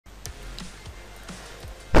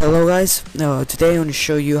Hello guys, today I want to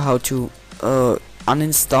show you how to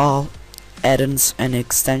uninstall add-ins and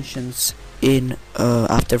extensions in in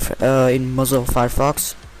Mozilla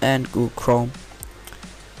Firefox and Google Chrome.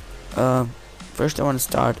 First I want to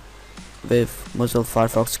start with Mozilla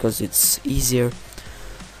Firefox because it's easier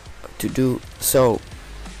to do. So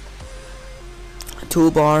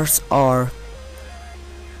toolbars are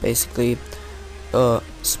basically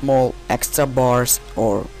small extra bars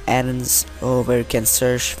or add-ins where you can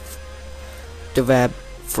search the web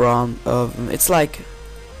from. It's like,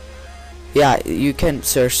 yeah, you can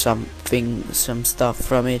search some stuff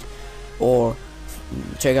from it, or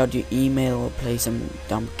check out your email or play some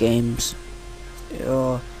dumb games.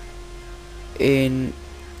 In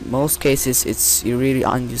most cases it's really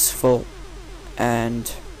unuseful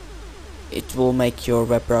and it will make your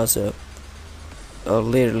web browser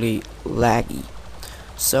literally laggy.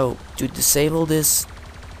 So to disable this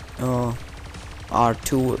are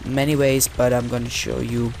many ways, but I'm going to show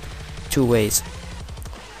you two ways.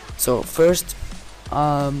 So first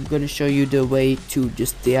I'm going to show you the way to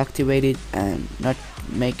just deactivate it and not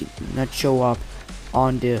show up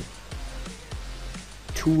on the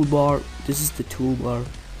toolbar. This is the toolbar.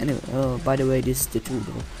 Anyway, by the way, this is the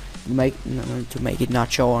toolbar. To make it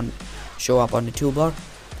not show up on the toolbar.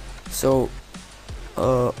 So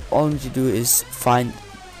all you need to do is find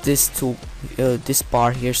this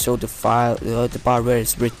bar here, so the file, the bar where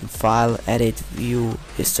it's written file, edit, view,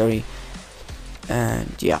 history,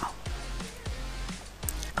 and yeah,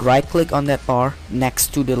 right click on that bar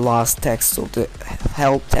next to the last text, so the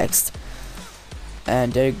help text,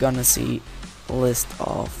 and there you're gonna see a list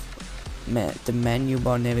of the menu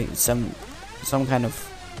bar navigation, some kind of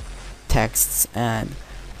texts, and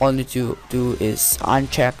all you need to do is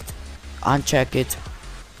uncheck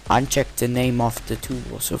the name of the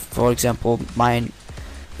toolbar. So for example, mine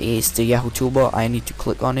is the Yahoo toolbar. I need to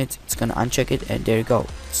click on it. It's gonna uncheck it, and there you go.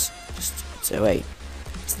 It's away.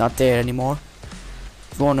 It's not there anymore.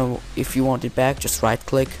 If you want it back, just right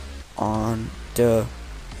click on the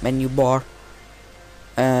menu bar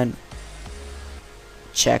and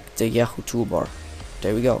check the Yahoo toolbar.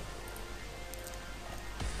 There we go.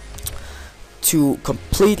 To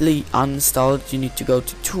completely uninstall it, you need to go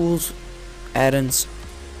to Tools, Add-ins.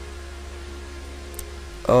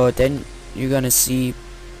 Then you're gonna see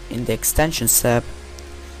in the Extensions tab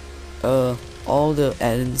all the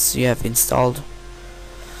add-ins you have installed.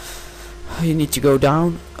 You need to go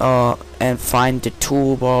down and find the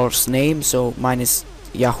toolbar's name. So mine is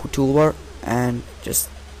Yahoo toolbar, and just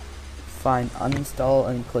find uninstall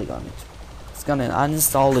and click on it. It's gonna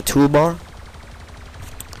uninstall the toolbar,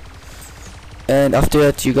 and after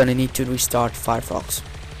that you're gonna need to restart Firefox.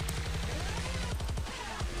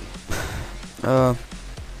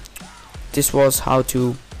 This was how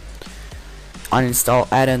to uninstall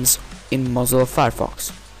add-ins in Mozilla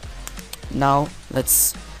Firefox. Now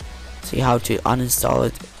let's see how to uninstall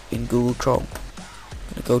it in Google Chrome.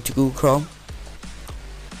 I'm gonna go to Google Chrome.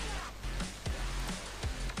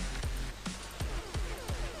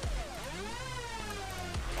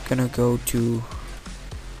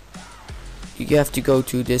 You have to go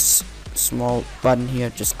to this small button here,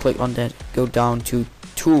 just click on that, go down to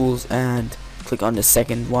Tools and click on the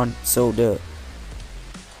second one, so the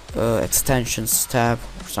Extensions tab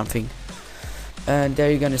or something, and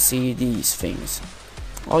there you're gonna see these things.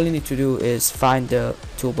 All you need to do is find the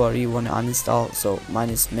toolbar you want to uninstall. So mine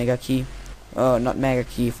is Mega Key, not Mega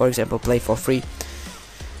Key, for example, Play for Free.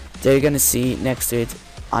 There you're gonna see next to it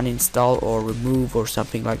uninstall or remove or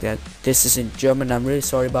something like that. This is in German, I'm really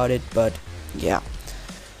sorry about it, but yeah,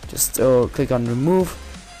 just click on remove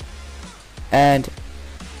and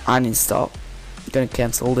uninstall. I'm gonna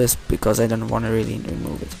cancel this because I don't want to really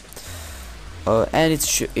remove it, and it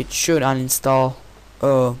should uninstall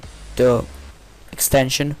the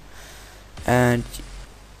extension. And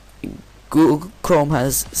Google Chrome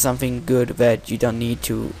has something good that you don't need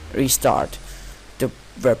to restart the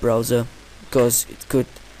web browser, because it could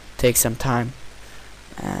take some time.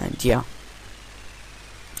 And yeah,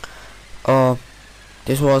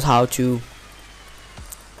 this was how to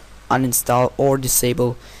uninstall or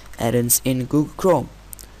disable add-ins in Google Chrome.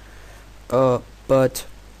 But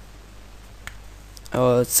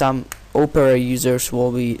some Opera users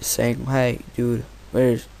will be saying, hey dude,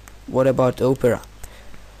 what about Opera?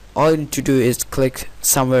 All you need to do is click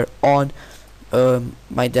somewhere on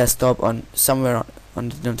my desktop, on somewhere on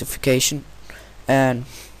the notification, and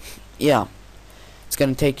yeah, it's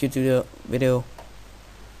gonna take you to the video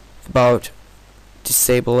about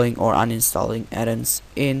disabling or uninstalling add-ins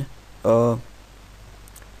in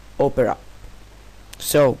Opera.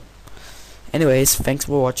 So anyways, thanks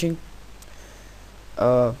for watching.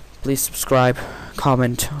 please subscribe,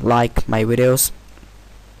 comment, like my videos,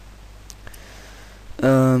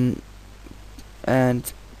 and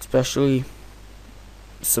especially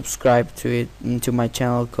subscribe to my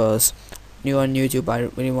channel, cause new on YouTube. I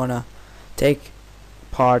really wanna take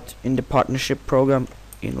part in the partnership program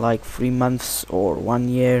in like 3 months or 1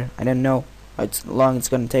 year. I don't know how long it's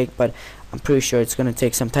gonna take, but I'm pretty sure it's gonna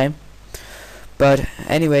take some time. But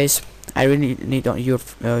anyways, I really need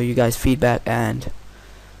you guys feedback, and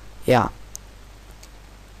yeah,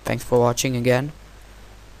 thanks for watching again,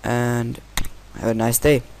 and have a nice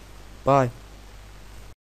day. Bye.